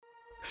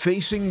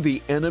facing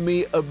the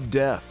enemy of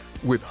death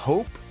with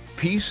hope,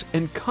 peace,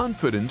 and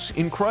confidence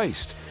in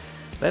Christ.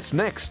 That's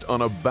next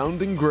on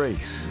Abounding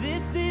Grace.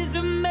 This is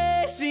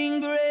amazing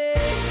grace.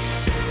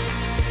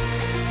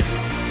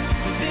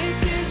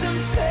 This is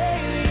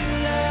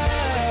unfailing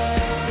love.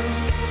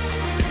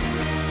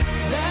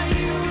 That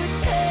you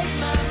would take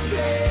my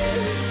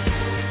place.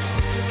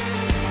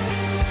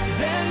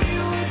 That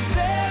you would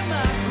bear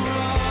my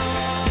cross.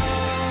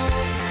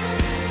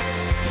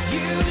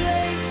 You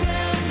laid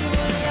down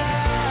your life.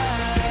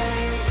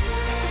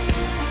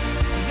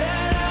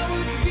 That I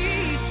would be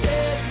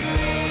set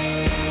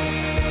free.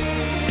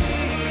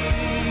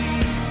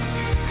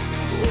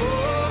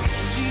 Oh,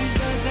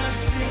 Jesus, I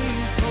sing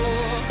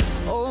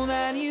for all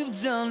that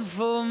you've done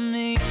for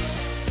me.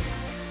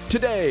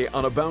 Today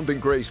on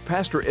Abounding Grace,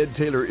 Pastor Ed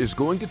Taylor is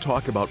going to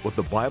talk about what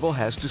the Bible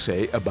has to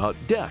say about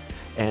death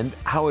and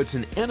how it's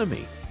an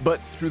enemy. But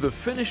through the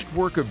finished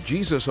work of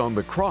Jesus on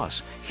the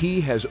cross, He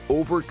has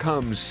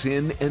overcome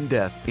sin and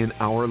death in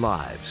our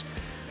lives.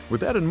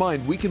 With that in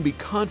mind, we can be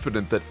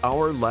confident that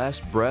our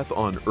last breath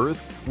on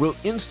earth will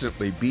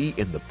instantly be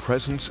in the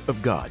presence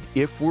of God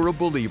if we're a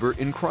believer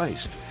in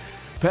Christ.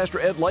 Pastor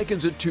Ed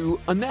likens it to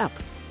a nap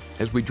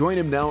as we join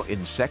him now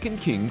in 2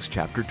 Kings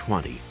chapter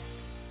 20.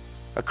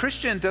 A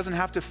Christian doesn't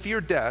have to fear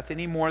death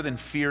any more than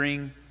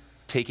fearing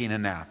taking a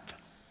nap,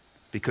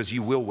 because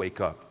you will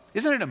wake up.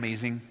 Isn't it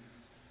amazing?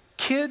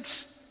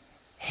 Kids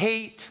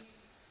hate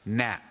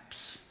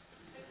naps.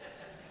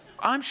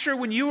 I'm sure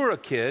when you were a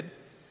kid,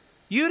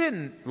 you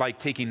didn't like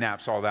taking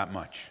naps all that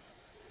much.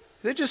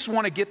 They just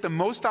want to get the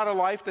most out of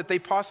life that they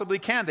possibly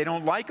can. They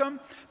don't like them.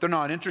 They're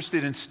not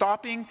interested in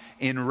stopping,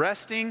 in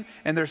resting,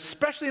 and they're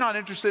especially not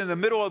interested in the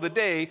middle of the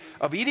day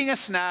of eating a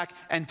snack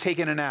and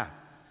taking a nap.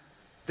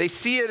 They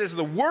see it as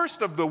the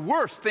worst of the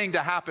worst thing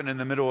to happen in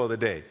the middle of the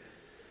day.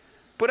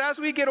 But as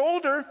we get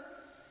older,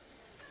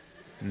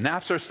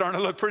 naps are starting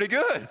to look pretty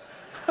good.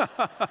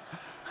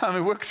 I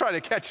mean, we'll try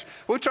to catch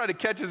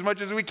as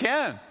much as we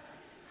can.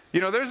 You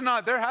know,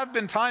 there have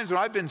been times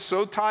when I've been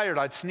so tired,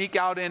 I'd sneak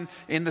out in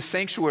the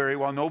sanctuary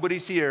while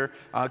nobody's here.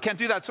 Can't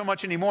do that so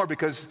much anymore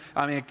because,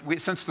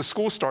 since the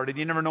school started,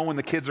 you never know when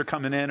the kids are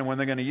coming in and when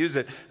they're going to use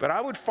it. But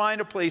I would find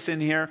a place in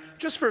here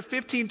just for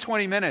 15,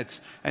 20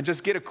 minutes and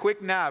just get a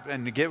quick nap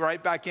and get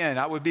right back in.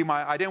 That would be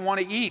I didn't want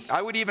to eat.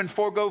 I would even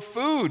forego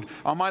food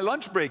on my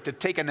lunch break to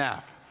take a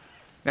nap.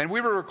 And we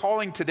were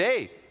recalling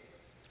today,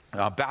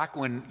 back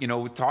when,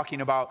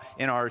 talking about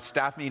in our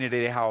staff meeting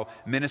today how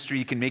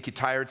ministry can make you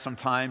tired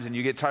sometimes and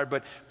you get tired.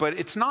 But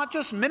it's not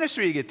just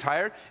ministry you get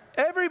tired.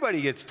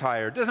 Everybody gets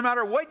tired. Doesn't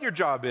matter what your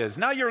job is.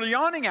 Now you're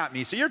yawning at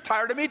me, so you're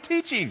tired of me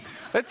teaching.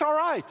 It's all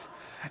right.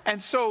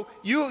 And so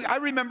I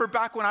remember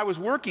back when I was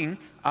working,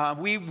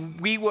 we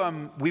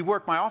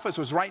worked, my office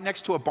was right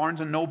next to a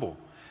Barnes & Noble.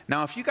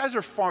 Now, if you guys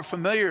are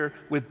familiar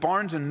with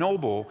Barnes &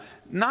 Noble,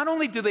 not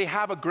only do they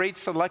have a great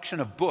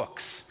selection of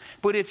books,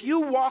 but if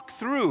you walk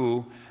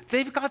through,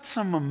 they've got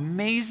some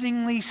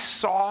amazingly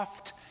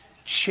soft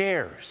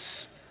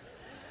chairs.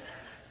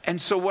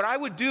 And so what I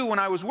would do when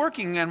I was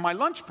working on my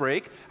lunch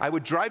break, I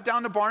would drive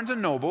down to Barnes &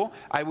 Noble,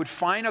 I would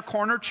find a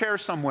corner chair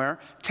somewhere,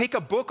 take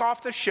a book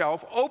off the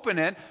shelf, open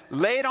it,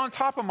 lay it on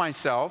top of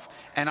myself,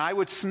 and I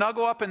would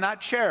snuggle up in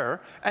that chair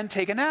and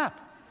take a nap.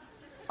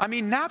 I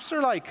mean, naps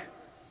are like,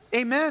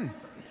 amen,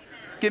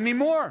 give me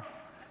more.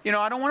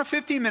 I don't want a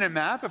 15-minute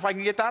nap. If I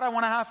can get that, I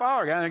want a half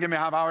hour. Give me a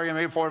half hour, give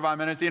me 45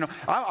 minutes.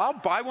 I'll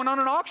buy one on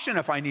an auction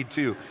if I need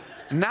to.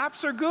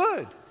 Naps are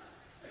good.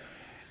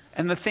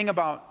 And the thing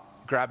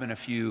about grabbing a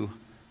few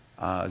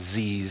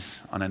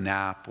Z's on a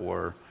nap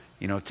or,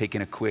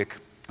 taking a quick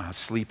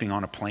sleeping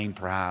on a plane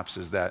perhaps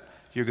is that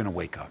you're going to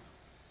wake up.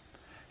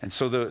 And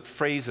so the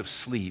phrase of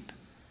sleep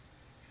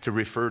to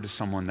refer to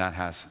someone that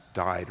has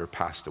died or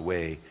passed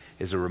away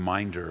is a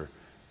reminder.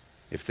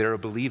 If they're a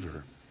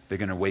believer, they're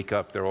going to wake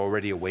up. They're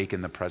already awake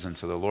in the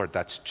presence of the Lord.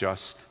 That's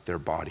just their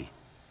body.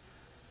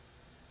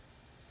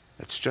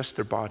 That's just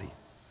their body.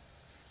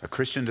 A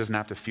Christian doesn't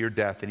have to fear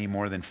death any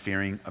more than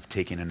fearing of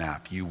taking a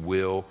nap. You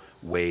will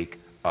wake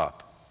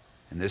up.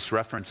 And this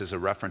reference is a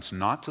reference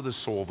not to the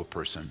soul of a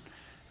person,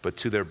 but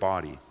to their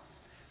body.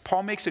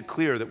 Paul makes it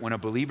clear that when a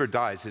believer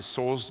dies, his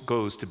soul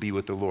goes to be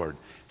with the Lord.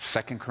 2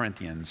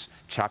 Corinthians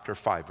chapter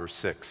 5, verse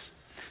 6.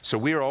 So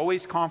we are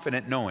always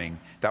confident knowing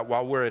that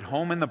while we're at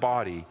home in the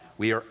body,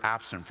 we are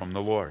absent from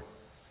the Lord.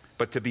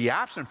 But to be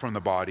absent from the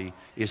body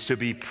is to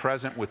be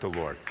present with the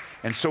Lord.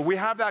 And so we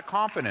have that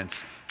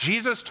confidence.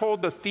 Jesus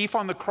told the thief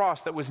on the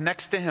cross that was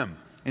next to him,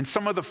 in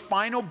some of the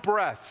final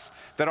breaths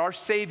that our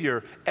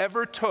Savior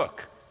ever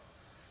took,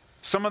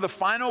 some of the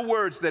final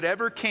words that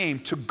ever came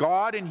to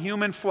God in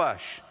human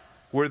flesh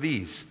were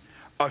these: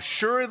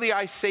 "Assuredly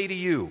I say to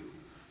you,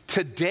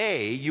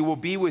 today you will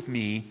be with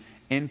me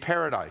in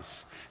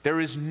paradise." There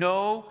is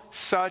no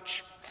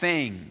such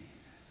thing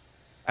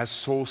as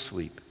soul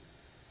sleep.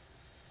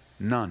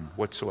 None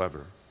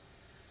whatsoever.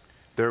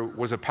 There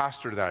was a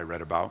pastor that I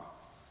read about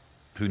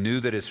who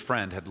knew that his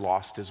friend had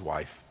lost his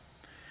wife.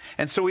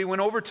 And so he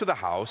went over to the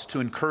house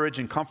to encourage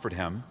and comfort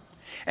him.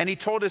 And he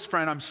told his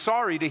friend, "I'm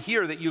sorry to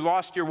hear that you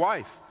lost your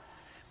wife.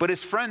 But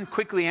his friend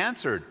quickly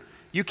answered,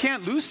 you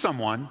can't lose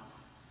someone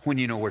when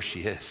you know where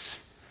she is.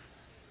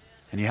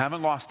 And you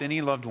haven't lost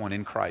any loved one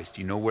in Christ.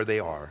 You know where they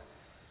are.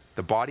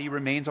 The body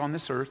remains on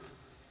this earth,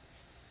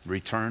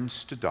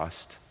 returns to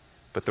dust,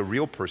 but the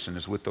real person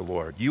is with the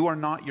Lord. You are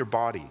not your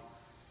body.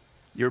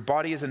 Your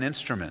body is an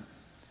instrument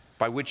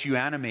by which you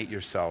animate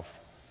yourself,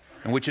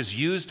 and which is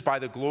used by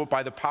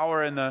the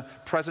power and the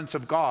presence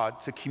of God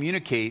to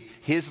communicate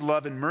His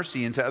love and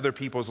mercy into other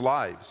people's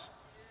lives.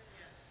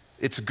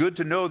 It's good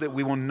to know that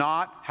we will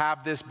not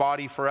have this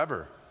body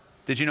forever.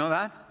 Did you know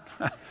that?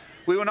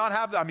 We will not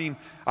have that. I mean,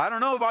 I don't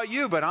know about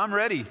you, but I'm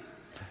ready.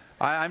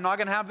 I'm not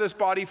going to have this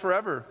body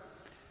forever.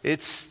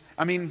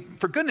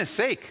 For goodness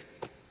sake,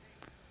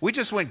 we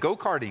just went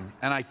go-karting,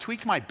 and I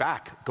tweaked my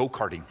back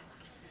go-karting.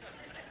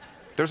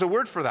 There's a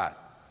word for that.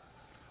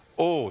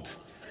 Old.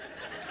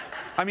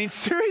 I mean,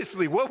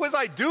 seriously, what was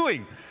I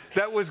doing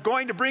that was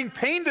going to bring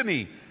pain to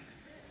me?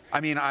 I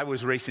mean, I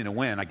was racing to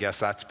win. I guess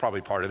that's probably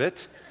part of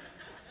it.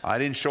 I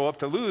didn't show up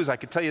to lose, I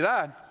could tell you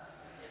that.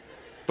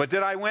 But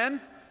did I win?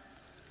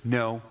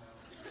 No.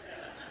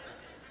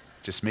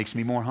 Just makes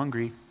me more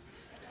hungry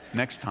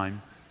next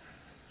time.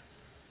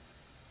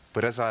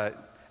 But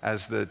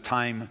as the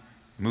time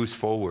moves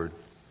forward,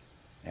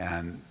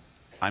 and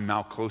I'm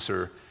now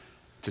closer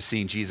to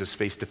seeing Jesus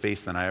face to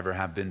face than I ever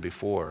have been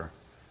before,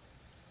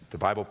 the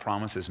Bible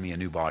promises me a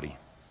new body,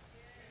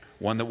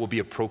 one that will be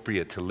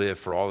appropriate to live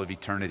for all of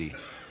eternity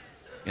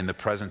in the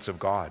presence of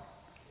God.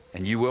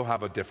 And you will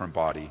have a different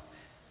body.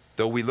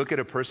 Though we look at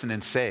a person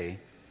and say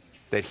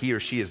that he or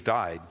she has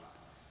died,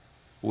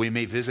 we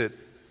may visit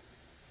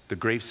the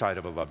graveside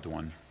of a loved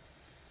one.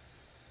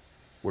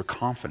 We're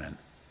confident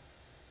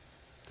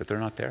that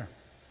they're not there,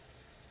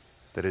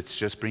 that it's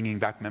just bringing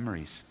back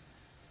memories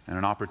and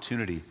an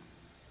opportunity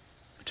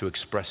to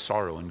express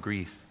sorrow and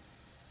grief.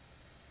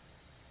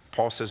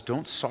 Paul says,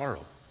 don't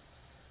sorrow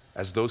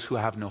as those who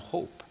have no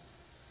hope.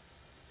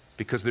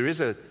 Because there is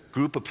a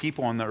group of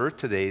people on the earth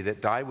today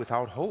that die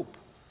without hope.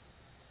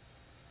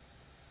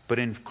 But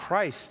in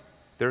Christ,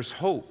 there's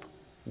hope,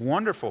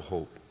 wonderful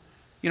hope.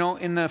 You know,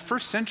 in the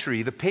first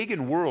century, the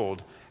pagan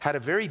world had a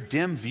very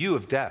dim view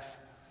of death.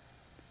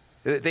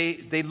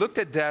 They looked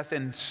at death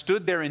and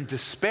stood there in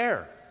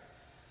despair.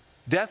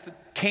 Death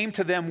came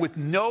to them with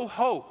no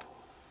hope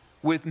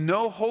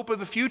of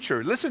the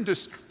future. Listen to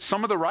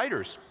some of the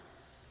writers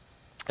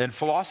and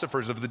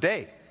philosophers of the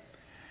day.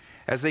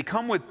 As they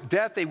come with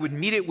death, they would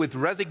meet it with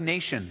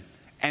resignation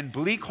and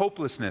bleak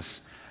hopelessness.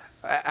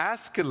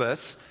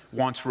 Aeschylus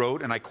once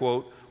wrote, and I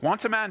quote,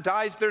 once a man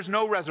dies, there's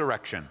no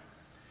resurrection.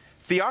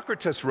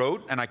 Theocritus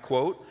wrote, and I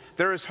quote,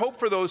 there is hope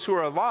for those who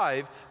are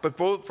alive, but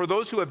for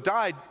those who have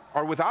died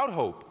are without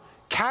hope.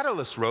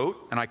 Catullus wrote,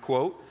 and I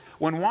quote,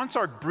 when once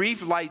our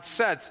brief light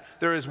sets,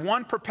 there is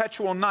one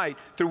perpetual night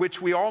through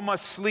which we all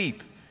must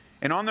sleep.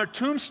 And on their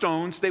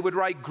tombstones, they would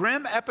write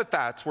grim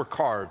epitaphs were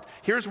carved.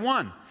 Here's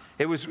one.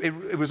 It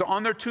was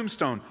on their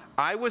tombstone.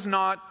 I was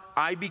not,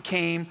 I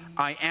became,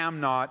 I am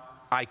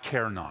not, I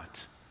care not.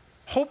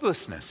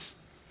 Hopelessness.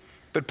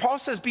 But Paul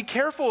says, be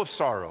careful of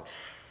sorrow.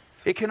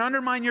 It can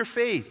undermine your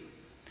faith.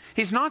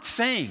 He's not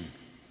saying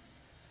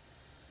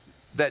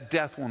that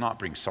death will not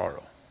bring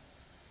sorrow.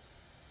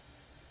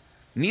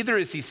 Neither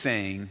is he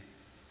saying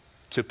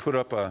to put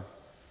up a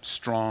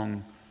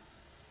strong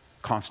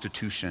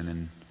constitution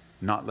and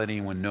not let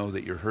anyone know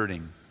that you're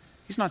hurting.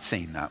 He's not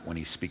saying that when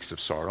he speaks of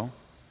sorrow.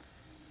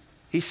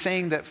 He's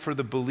saying that for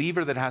the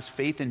believer that has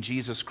faith in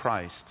Jesus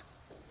Christ,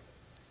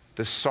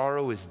 the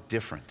sorrow is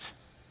different.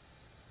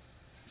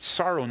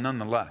 Sorrow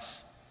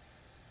nonetheless.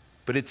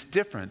 But it's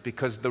different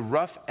because the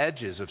rough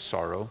edges of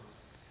sorrow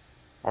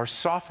are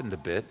softened a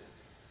bit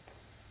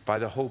by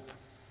the hope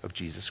of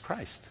Jesus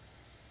Christ.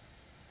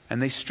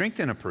 And they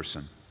strengthen a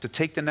person to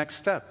take the next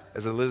step,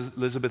 as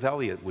Elizabeth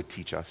Elliot would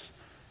teach us,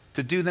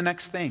 to do the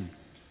next thing.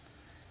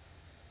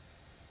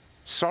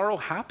 Sorrow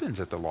happens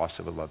at the loss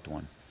of a loved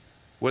one,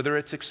 whether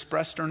it's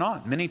expressed or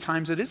not. Many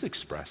times it is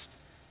expressed,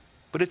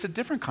 but it's a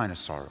different kind of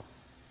sorrow.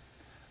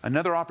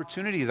 Another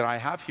opportunity that I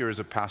have here as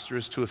a pastor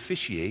is to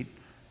officiate.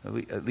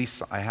 At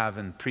least I have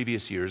in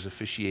previous years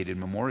officiated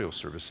memorial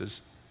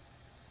services.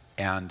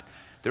 And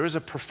there is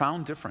a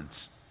profound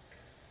difference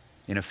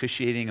in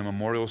officiating a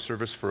memorial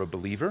service for a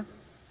believer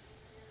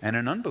and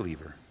an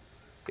unbeliever.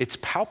 It's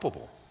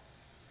palpable.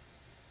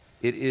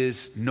 It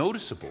is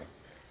noticeable.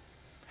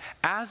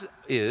 As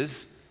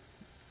is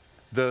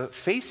the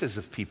faces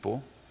of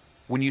people.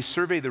 When you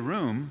survey the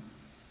room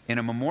in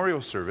a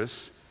memorial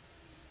service,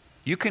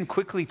 you can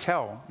quickly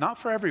tell, not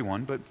for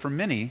everyone, but for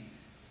many,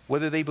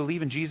 whether they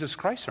believe in Jesus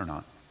Christ or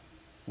not.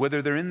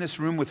 Whether they're in this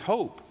room with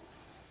hope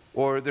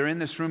or they're in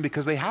this room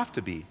because they have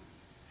to be.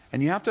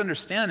 And you have to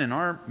understand, in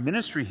our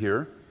ministry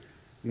here,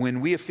 when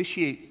we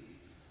officiate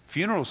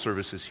funeral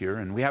services here,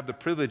 and we have the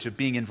privilege of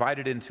being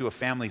invited into a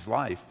family's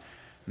life,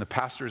 and the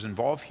pastor is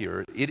involved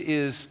here, it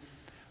is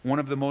one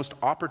of the most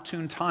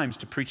opportune times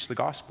to preach the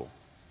gospel.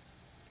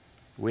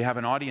 We have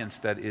an audience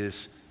that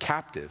is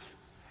captive,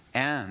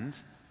 and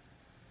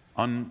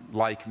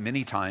unlike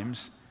many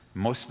times,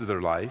 most of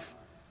their life,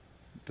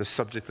 the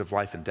subject of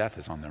life and death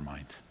is on their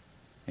mind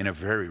in a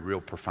very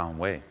real, profound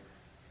way.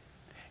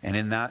 And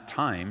in that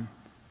time,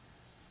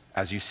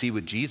 as you see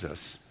with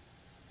Jesus,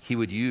 he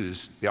would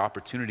use the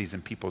opportunities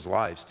in people's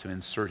lives to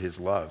insert his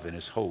love and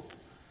his hope.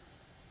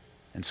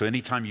 And so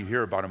anytime you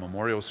hear about a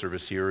memorial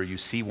service here or you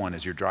see one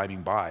as you're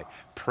driving by,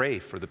 pray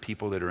for the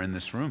people that are in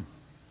this room.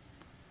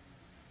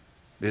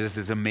 There's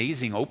this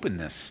amazing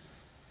openness.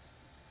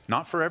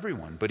 Not for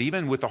everyone, but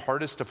even with the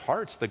hardest of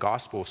hearts, the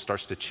gospel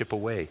starts to chip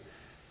away.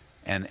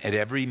 And at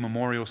every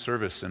memorial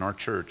service in our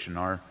church, in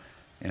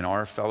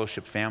our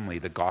fellowship family,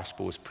 the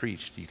gospel is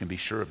preached. You can be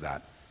sure of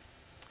that.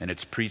 And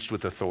it's preached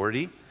with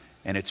authority,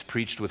 and it's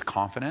preached with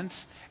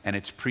confidence, and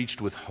it's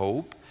preached with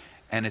hope,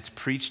 and it's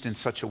preached in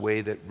such a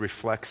way that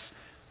reflects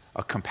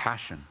a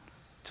compassion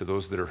to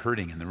those that are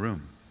hurting in the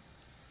room.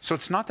 So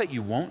it's not that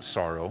you won't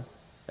sorrow,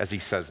 as he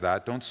says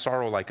that. Don't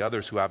sorrow like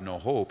others who have no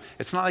hope.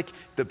 It's not like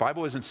the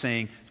Bible isn't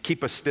saying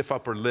keep a stiff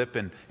upper lip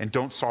and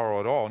don't sorrow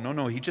at all.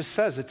 No, he just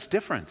says it's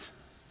different.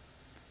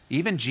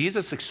 Even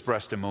Jesus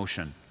expressed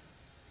emotion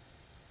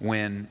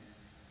when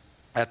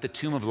at the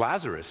tomb of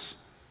Lazarus,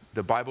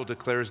 the Bible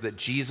declares that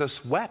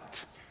Jesus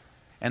wept.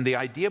 And the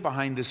idea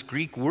behind this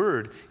Greek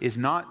word is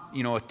not,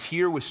 a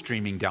tear was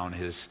streaming down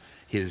his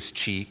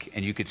cheek,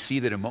 and you could see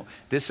that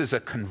this is a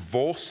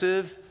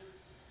convulsive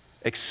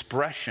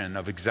expression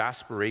of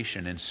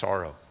exasperation and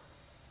sorrow.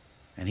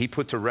 And he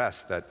put to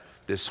rest that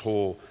this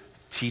whole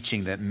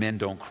teaching that men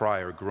don't cry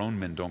or grown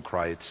men don't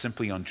cry, it's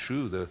simply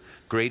untrue. The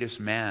greatest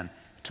man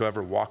to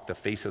ever walk the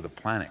face of the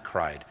planet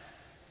cried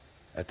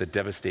at the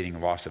devastating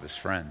loss of his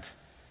friend.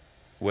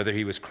 Whether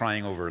he was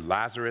crying over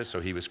Lazarus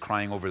or he was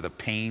crying over the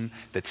pain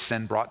that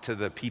sin brought to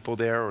the people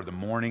there or the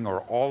mourning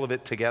or all of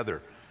it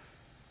together,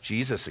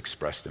 Jesus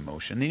expressed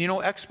emotion.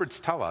 And experts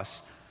tell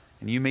us,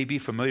 and you may be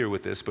familiar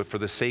with this, but for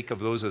the sake of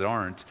those that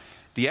aren't,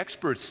 the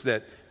experts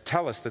that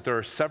tell us that there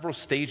are several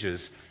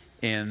stages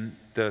in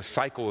the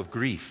cycle of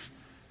grief,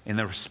 in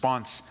the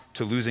response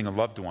to losing a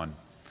loved one.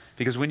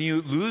 Because when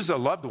you lose a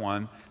loved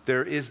one,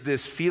 there is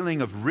this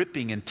feeling of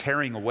ripping and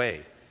tearing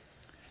away.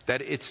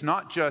 That it's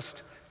not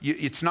just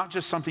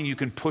something you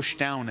can push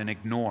down and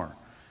ignore.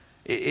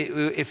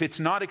 If it's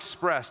not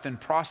expressed and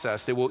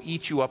processed, it will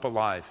eat you up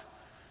alive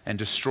and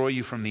destroy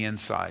you from the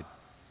inside.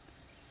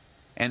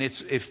 And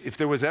if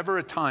there was ever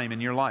a time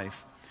in your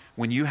life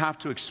when you have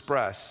to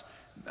express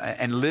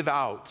and live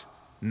out,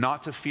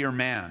 not to fear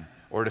man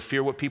or to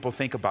fear what people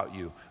think about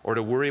you or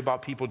to worry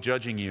about people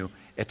judging you,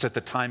 it's at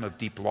the time of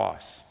deep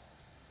loss.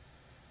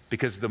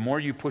 Because the more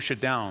you push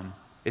it down,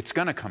 it's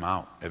going to come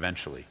out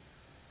eventually.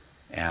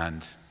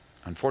 And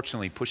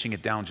unfortunately, pushing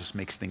it down just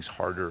makes things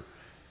harder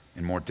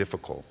and more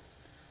difficult.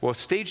 Well,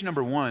 stage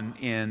number 1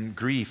 in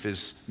grief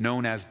is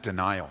known as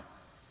denial.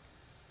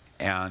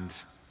 And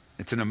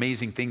it's an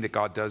amazing thing that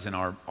God does in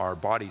our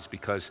bodies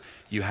because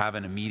you have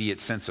an immediate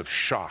sense of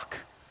shock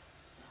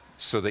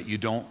so that you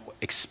don't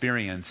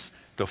experience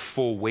the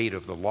full weight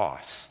of the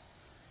loss.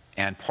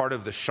 And part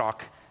of the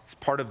shock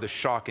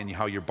in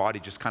how your body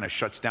just kind of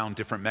shuts down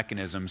different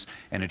mechanisms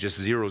and it just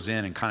zeroes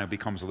in and kind of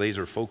becomes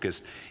laser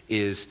focused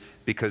is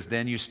because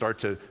then you start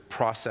to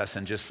process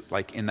and just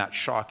like in that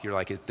shock, you're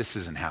like, this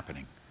isn't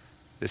happening.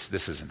 This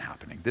isn't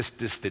happening. This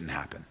didn't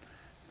happen.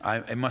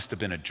 It must have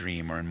been a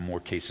dream, or in more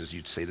cases,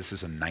 you'd say this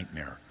is a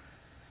nightmare.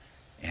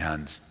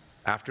 And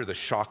after the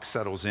shock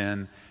settles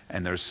in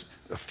and there's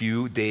a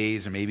few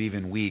days or maybe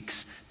even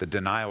weeks, the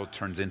denial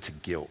turns into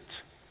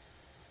guilt.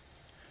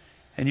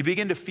 And you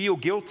begin to feel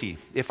guilty.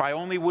 If I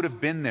only would have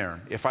been there,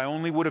 if I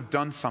only would have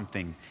done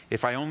something,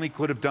 if I only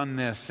could have done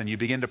this, and you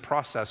begin to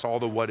process all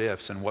the what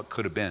ifs and what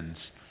could have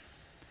beens.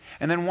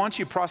 And then once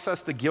you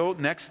process the guilt,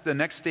 the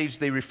next stage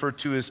they refer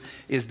to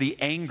is the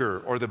anger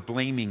or the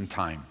blaming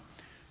time,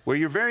 where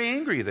you're very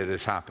angry that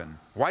it's happened.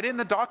 Why didn't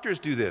the doctors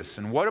do this?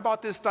 And what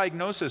about this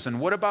diagnosis?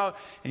 And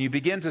you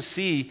begin to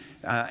see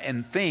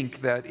and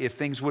think that if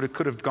things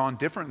could have gone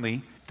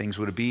differently, things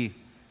would be,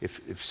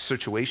 if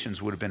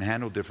situations would have been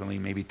handled differently,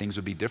 maybe things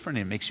would be different.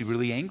 It makes you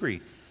really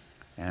angry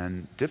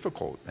and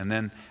difficult. And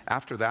then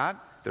after that,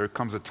 there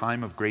comes a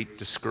time of great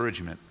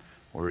discouragement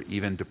or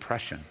even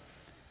depression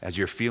as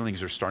your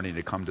feelings are starting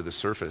to come to the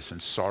surface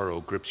and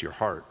sorrow grips your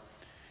heart.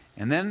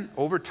 And then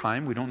over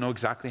time, we don't know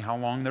exactly how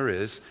long there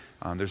is.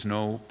 There's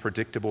no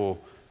predictable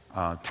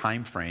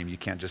time frame. You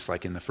can't just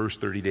like in the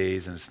first 30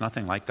 days, and it's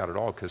nothing like that at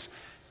all, because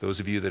those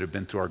of you that have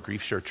been through our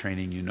Grief Share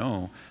training, you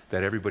know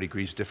that everybody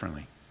grieves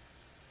differently.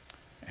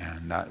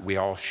 And we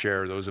all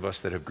share, those of us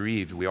that have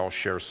grieved, we all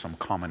share some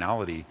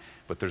commonality,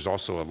 but there's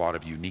also a lot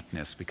of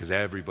uniqueness because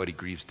everybody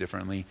grieves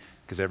differently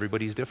because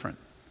everybody's different.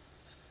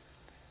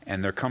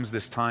 And there comes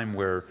this time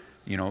where,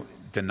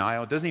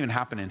 denial doesn't even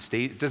happen in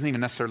stage. It doesn't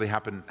even necessarily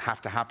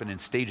have to happen in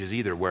stages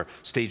either, where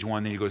stage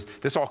 1, then he goes,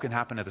 this all can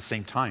happen at the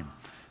same time.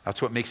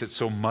 That's what makes it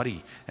so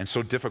muddy and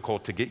so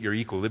difficult to get your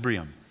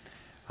equilibrium.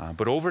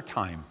 But over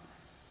time,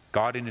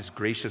 God in his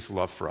gracious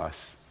love for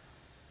us,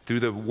 through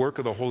the work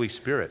of the Holy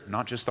Spirit,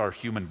 not just our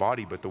human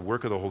body, but the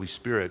work of the Holy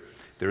Spirit,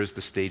 there is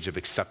the stage of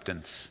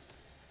acceptance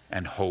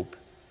and hope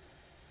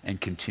and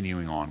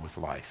continuing on with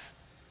life.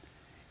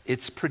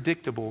 It's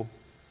predictable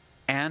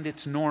and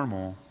it's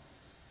normal.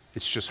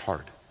 It's just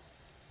hard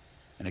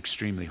and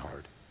extremely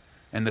hard.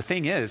 And the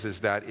thing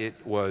is that it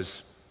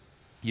was,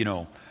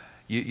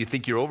 you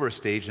think you're over a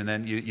stage, and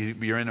then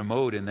you're in a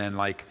mode, and then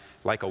like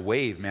a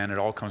wave, man, it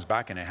all comes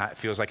back, and it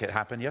feels like it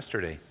happened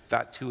yesterday.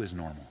 That too is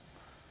normal.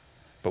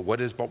 But what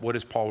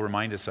does Paul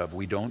remind us of?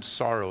 We don't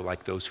sorrow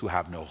like those who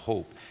have no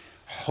hope.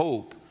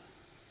 Hope,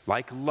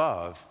 like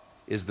love,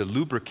 is the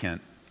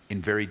lubricant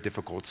in very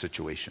difficult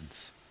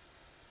situations.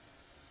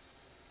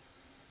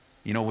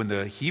 When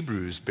the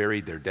Hebrews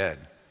buried their dead,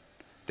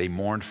 they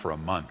mourned for a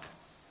month.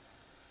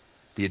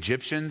 The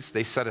Egyptians,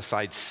 they set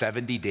aside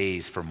 70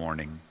 days for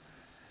mourning.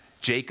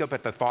 Jacob,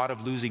 at the thought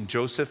of losing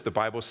Joseph, the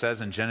Bible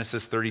says in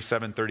Genesis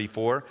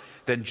 37:34,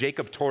 then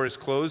Jacob tore his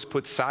clothes,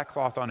 put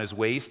sackcloth on his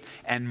waist,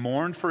 and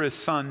mourned for his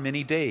son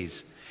many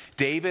days.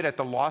 David, at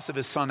the loss of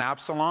his son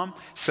Absalom,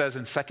 says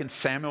in 2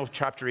 Samuel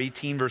chapter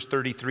 18, verse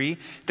 33,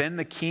 then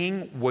the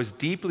king was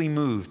deeply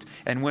moved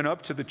and went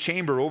up to the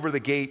chamber over the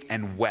gate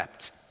and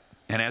wept.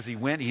 And as he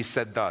went, he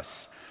said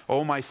thus,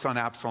 O my son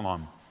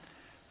Absalom,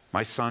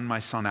 my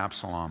son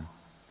Absalom,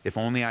 if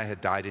only I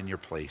had died in your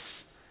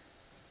place.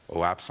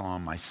 O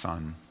Absalom, my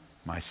son,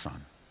 my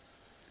son.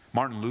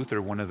 Martin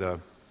Luther, one of the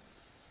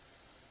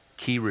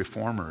key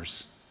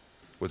reformers,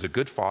 was a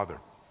good father.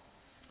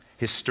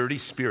 His sturdy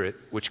spirit,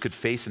 which could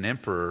face an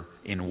emperor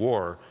in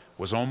war,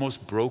 was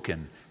almost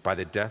broken by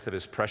the death of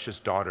his precious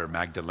daughter,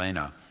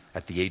 Magdalena,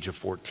 at the age of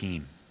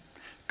 14.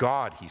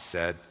 God, he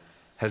said,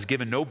 has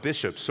given no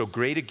bishop so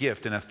great a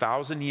gift in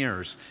 1,000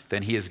 years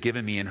than he has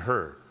given me in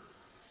her.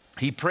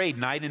 He prayed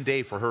night and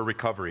day for her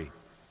recovery.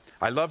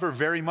 I love her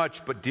very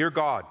much, but dear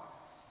God,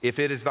 if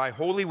it is thy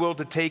holy will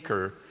to take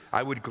her,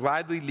 I would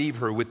gladly leave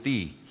her with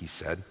thee, he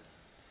said.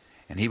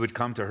 And he would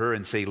come to her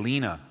and say,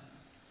 Lena,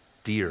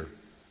 dear,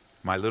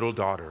 my little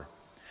daughter,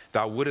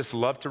 thou wouldest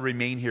love to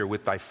remain here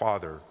with thy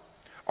father.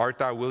 Art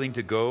thou willing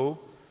to go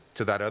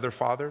to that other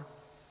father?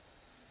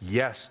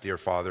 Yes, dear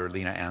father,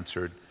 Lena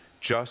answered,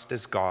 just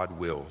as God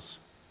wills.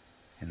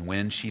 And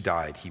when she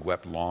died, he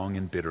wept long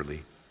and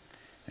bitterly.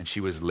 And she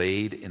was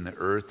laid in the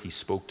earth. He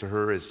spoke to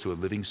her as to a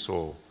living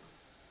soul.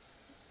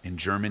 In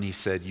German, he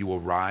said, you will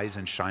rise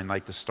and shine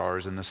like the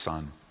stars in the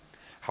sun.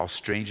 How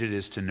strange it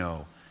is to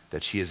know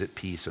that she is at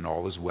peace and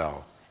all is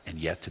well, and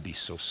yet to be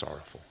so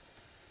sorrowful.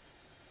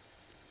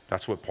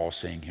 That's what Paul's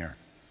saying here.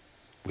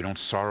 We don't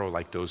sorrow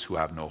like those who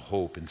have no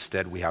hope.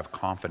 Instead, we have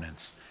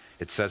confidence.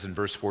 It says in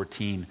verse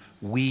 14,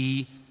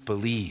 we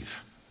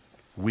believe.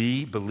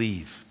 We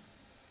believe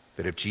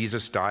that if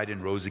Jesus died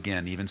and rose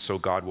again, even so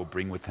God will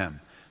bring with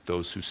him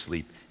those who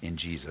sleep in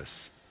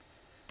Jesus.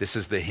 This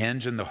is the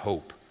hinge and the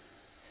hope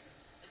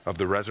of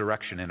the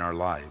resurrection in our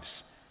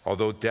lives.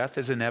 Although death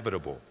is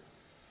inevitable,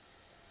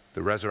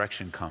 the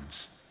resurrection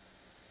comes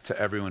to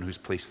everyone who's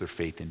placed their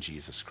faith in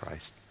Jesus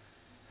Christ.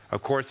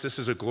 Of course, this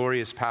is a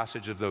glorious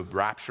passage of the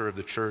rapture of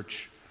the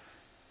church.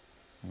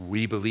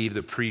 We believe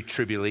the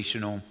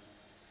pre-tribulational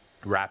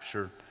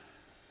rapture,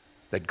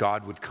 that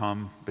God would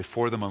come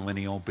before the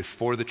millennial,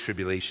 before the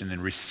tribulation,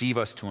 and receive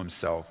us to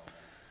himself.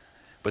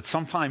 But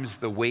sometimes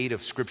the weight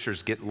of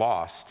scriptures get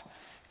lost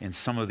in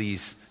some of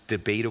these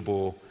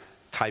debatable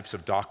types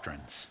of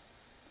doctrines.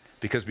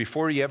 Because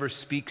before he ever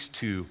speaks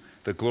to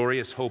the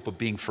glorious hope of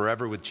being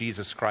forever with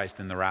Jesus Christ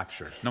in the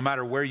rapture, no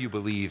matter where you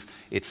believe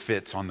it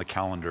fits on the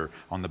calendar,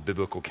 on the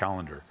biblical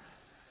calendar,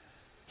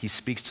 he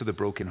speaks to the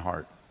broken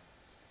heart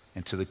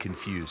and to the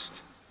confused.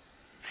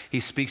 He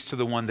speaks to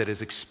the one that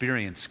has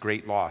experienced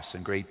great loss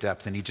and great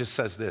depth, and he just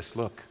says this,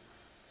 look,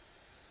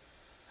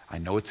 I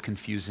know it's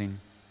confusing,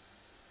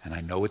 and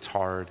I know it's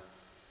hard,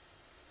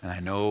 and I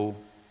know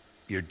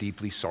you're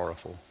deeply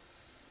sorrowful.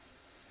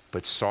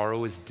 But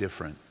sorrow is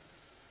different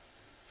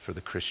for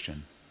the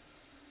Christian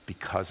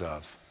because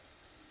of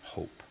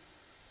hope.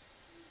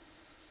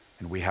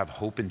 And we have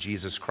hope in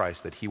Jesus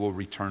Christ that he will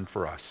return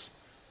for us.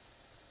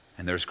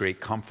 And there's great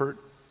comfort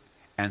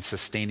and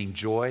sustaining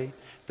joy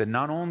that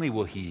not only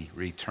will he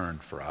return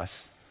for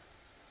us,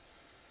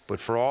 but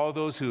for all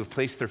those who have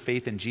placed their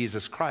faith in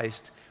Jesus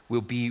Christ,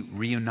 will be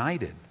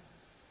reunited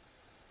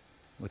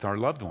with our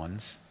loved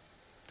ones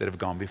that have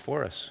gone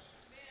before us.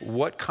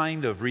 What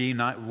kind of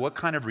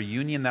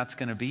reunion that's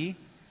going to be,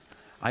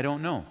 I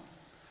don't know.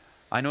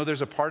 I know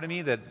there's a part of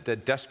me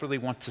that desperately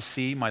wants to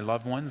see my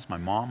loved ones, my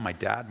mom, my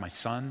dad, my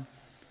son.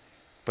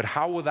 But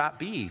how will that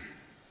be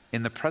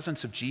in the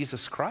presence of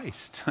Jesus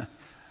Christ?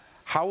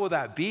 How will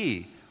that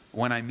be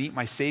when I meet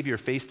my Savior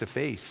face to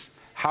face?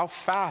 How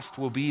fast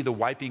will be the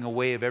wiping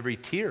away of every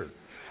tear?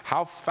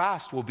 How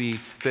fast will be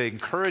the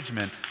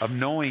encouragement of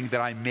knowing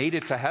that I made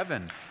it to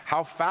heaven?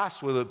 How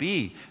fast will it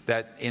be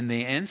that in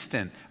the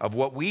instant of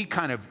what we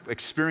kind of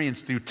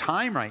experience through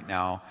time right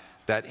now,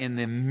 that in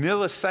the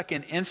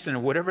millisecond instant,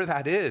 or whatever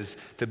that is,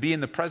 to be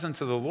in the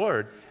presence of the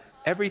Lord,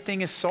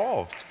 everything is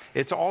solved.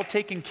 It's all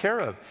taken care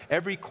of.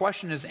 Every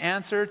question is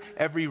answered.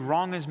 Every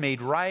wrong is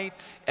made right.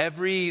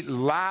 Every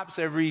lapse,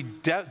 every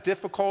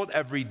difficult,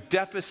 every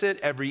deficit,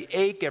 every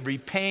ache, every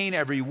pain,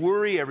 every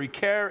worry, every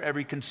care,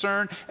 every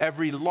concern,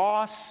 every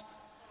loss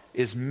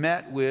is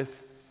met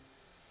with,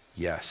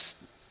 yes,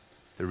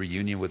 the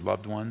reunion with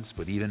loved ones,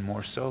 but even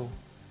more so,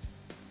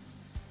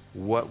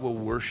 what will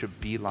worship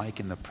be like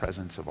in the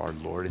presence of our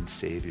Lord and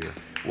Savior?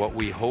 What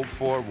we hope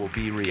for will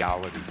be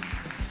reality.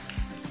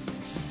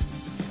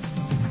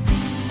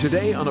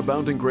 Today on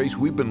Abounding Grace,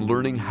 we've been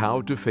learning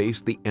how to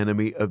face the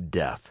enemy of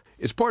death.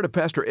 It's part of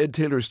Pastor Ed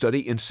Taylor's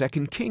study in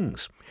 2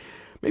 Kings.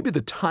 Maybe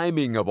the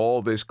timing of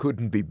all this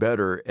couldn't be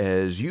better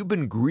as you've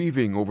been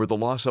grieving over the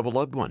loss of a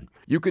loved one.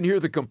 You can hear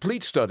the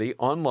complete study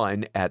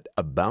online at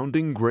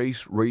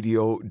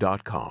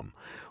aboundinggraceradio.com.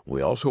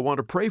 We also want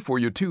to pray for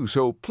you too,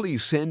 so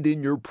please send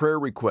in your prayer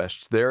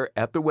requests there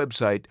at the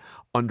website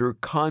under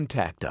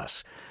Contact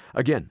Us.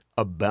 Again,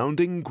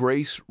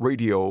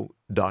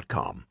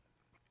 aboundinggraceradio.com.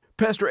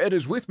 Pastor Ed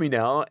is with me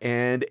now,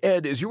 and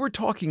Ed, as you were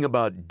talking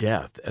about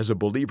death as a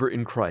believer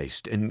in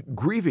Christ and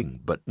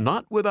grieving, but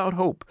not without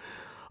hope,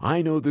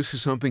 I know this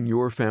is something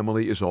your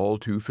family is all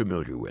too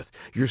familiar with.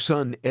 Your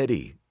son,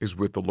 Eddie, is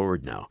with the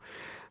Lord now.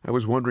 I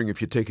was wondering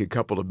if you'd take a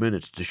couple of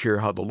minutes to share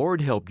how the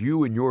Lord helped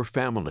you and your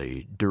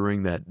family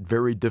during that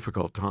very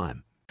difficult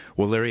time.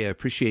 Well, Larry, I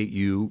appreciate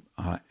you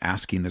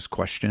asking this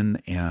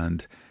question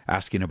and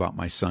asking about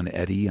my son,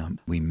 Eddie.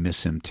 We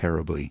miss him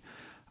terribly.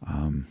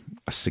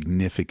 A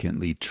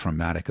significantly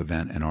traumatic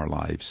event in our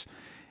lives.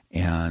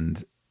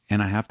 And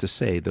I have to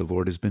say, the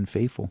Lord has been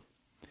faithful.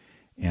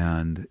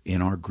 And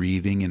in our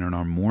grieving and in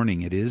our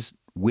mourning, it is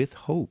with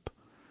hope.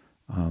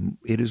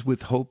 It is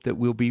with hope that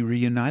we'll be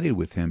reunited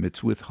with him.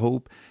 It's with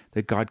hope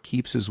that God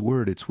keeps his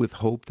word. It's with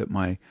hope that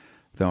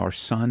our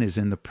son is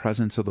in the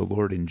presence of the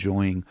Lord,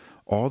 enjoying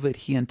all that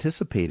he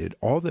anticipated,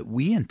 all that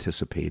we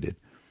anticipated.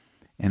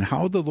 And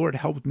how the Lord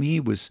helped me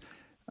was,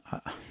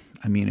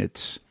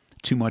 it's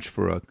too much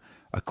for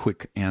a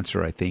quick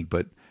answer, I think,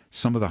 but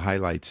some of the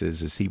highlights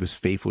is he was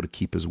faithful to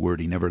keep his word.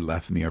 He never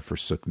left me or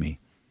forsook me.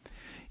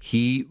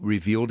 He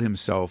revealed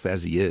himself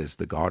as he is,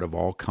 the God of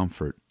all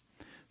comfort,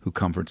 who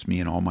comforts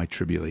me in all my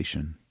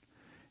tribulation.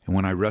 And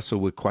when I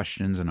wrestled with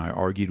questions and I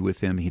argued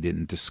with him, he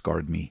didn't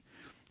discard me.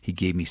 He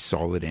gave me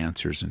solid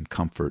answers and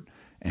comfort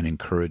and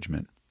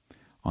encouragement.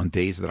 On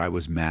days that I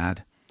was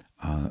mad,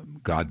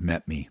 God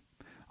met me.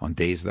 On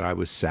days that I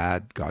was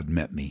sad, God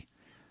met me.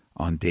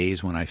 On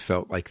days when I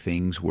felt like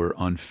things were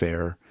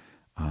unfair,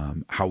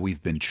 how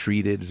we've been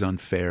treated is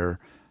unfair,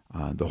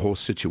 the whole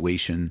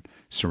situation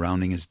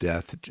surrounding his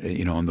death,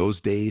 on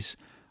those days,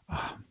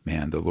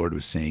 the Lord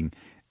was saying,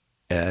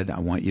 Ed, I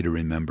want you to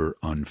remember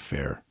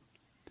unfair.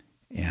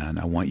 And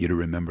I want you to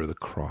remember the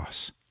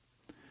cross,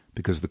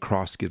 because the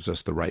cross gives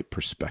us the right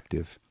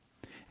perspective.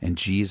 And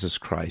Jesus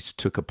Christ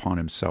took upon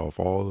himself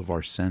all of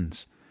our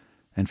sins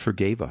and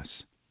forgave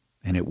us.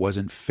 And it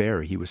wasn't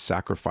fair. He was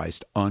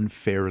sacrificed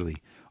unfairly,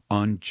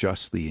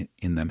 unjustly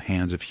in the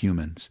hands of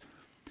humans.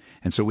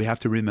 And so we have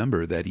to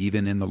remember that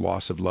even in the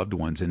loss of loved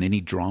ones and any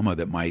drama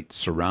that might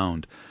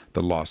surround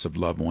the loss of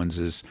loved ones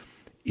is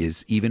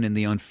even in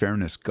the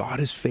unfairness, God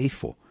is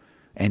faithful.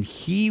 And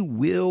he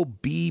will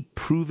be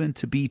proven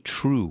to be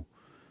true.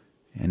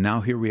 And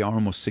now here we are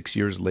almost 6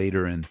 years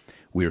later, and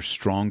we are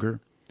stronger.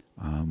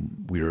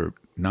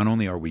 Not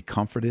only are we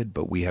comforted,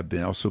 but we have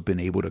also been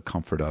able to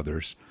comfort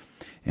others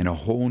in a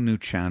whole new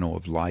channel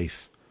of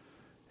life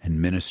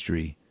and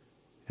ministry,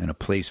 and a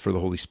place for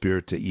the Holy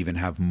Spirit to even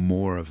have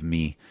more of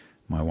me,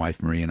 my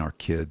wife Marie, and our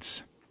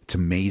kids. It's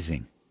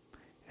amazing.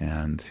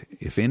 And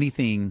if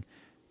anything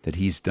that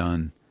he's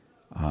done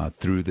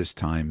through this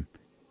time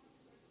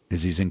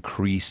is he's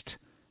increased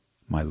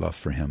my love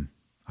for him.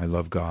 I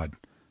love God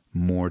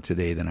more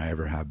today than I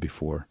ever have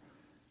before.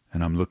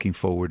 And I'm looking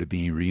forward to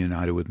being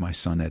reunited with my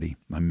son, Eddie.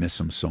 I miss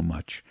him so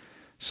much.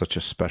 Such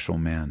a special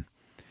man.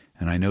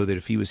 And I know that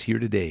if he was here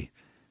today,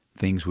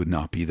 things would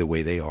not be the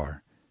way they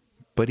are.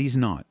 But he's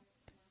not.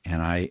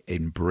 And I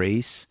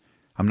embrace,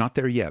 I'm not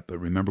there yet, but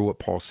remember what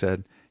Paul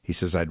said? He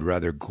says, I'd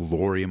rather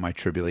glory in my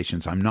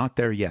tribulations. I'm not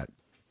there yet.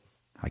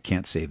 I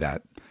can't say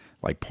that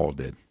like Paul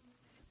did.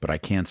 But I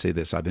can say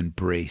this, I've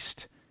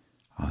embraced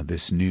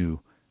this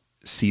new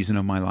season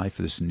of my life,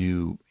 this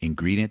new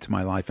ingredient to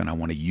my life, and I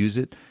want to use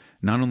it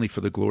not only for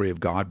the glory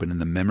of God, but in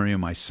the memory of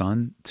my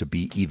son, to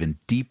be even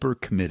deeper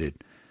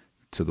committed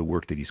to the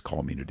work that he's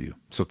called me to do.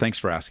 So thanks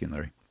for asking,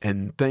 Larry.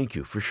 And thank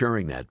you for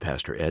sharing that,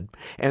 Pastor Ed.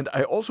 And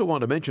I also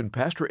want to mention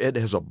Pastor Ed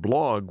has a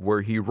blog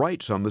where he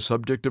writes on the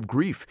subject of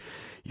grief.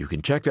 You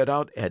can check that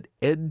out at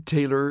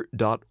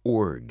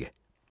edtaylor.org.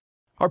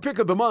 Our pick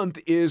of the month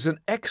is an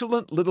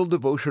excellent little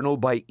devotional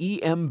by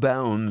E.M.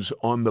 Bounds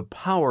on the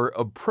power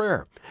of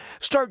prayer.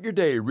 Start your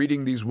day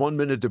reading these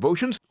 1-minute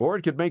devotions, or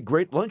it could make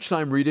great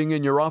lunchtime reading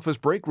in your office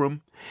break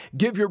room.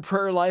 Give your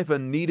prayer life a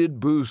needed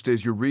boost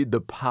as you read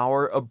the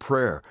power of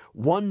prayer.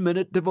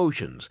 1-minute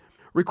devotions.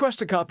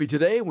 Request a copy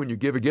today when you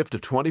give a gift of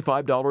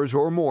 $25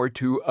 or more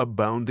to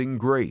Abounding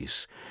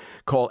Grace.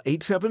 Call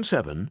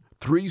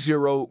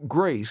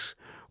 877-30-GRACE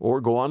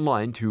or go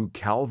online to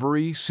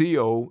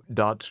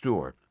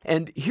calvaryco.store.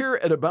 And here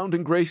at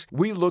Abounding Grace,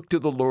 we look to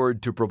the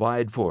Lord to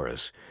provide for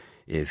us.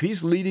 If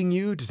He's leading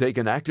you to take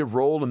an active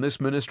role in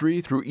this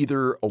ministry through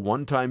either a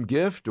one-time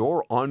gift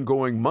or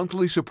ongoing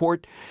monthly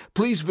support,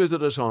 please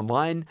visit us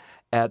online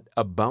at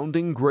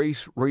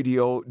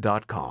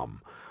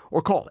aboundinggraceradio.com.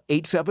 or call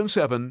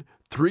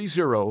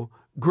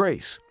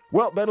 877-30-GRACE.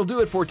 Well, that'll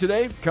do it for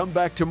today. Come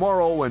back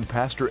tomorrow when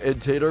Pastor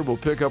Ed Taylor will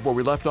pick up where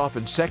we left off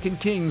in 2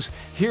 Kings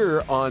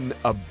here on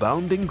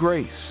Abounding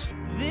Grace.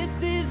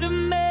 This is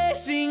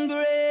amazing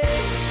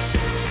grace.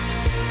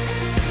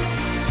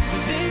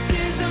 This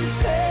is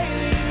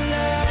unfailing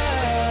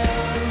love.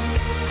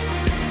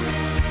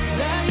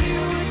 That you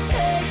would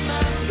take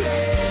my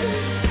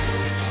place.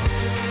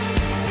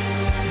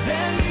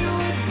 That you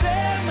would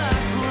bear my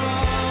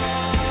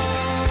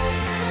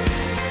cross.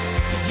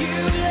 You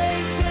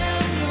laid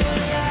down your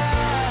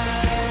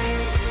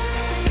life.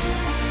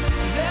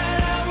 That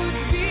I would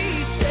be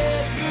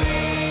set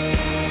free.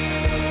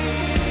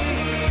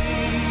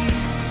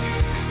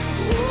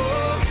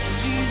 Oh,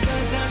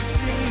 Jesus, I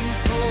sing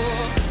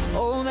for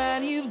all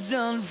that you've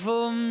done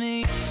for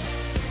me.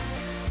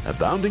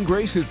 Abounding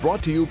Grace is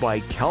brought to you by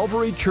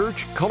Calvary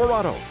Church,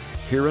 Colorado,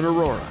 here in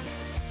Aurora.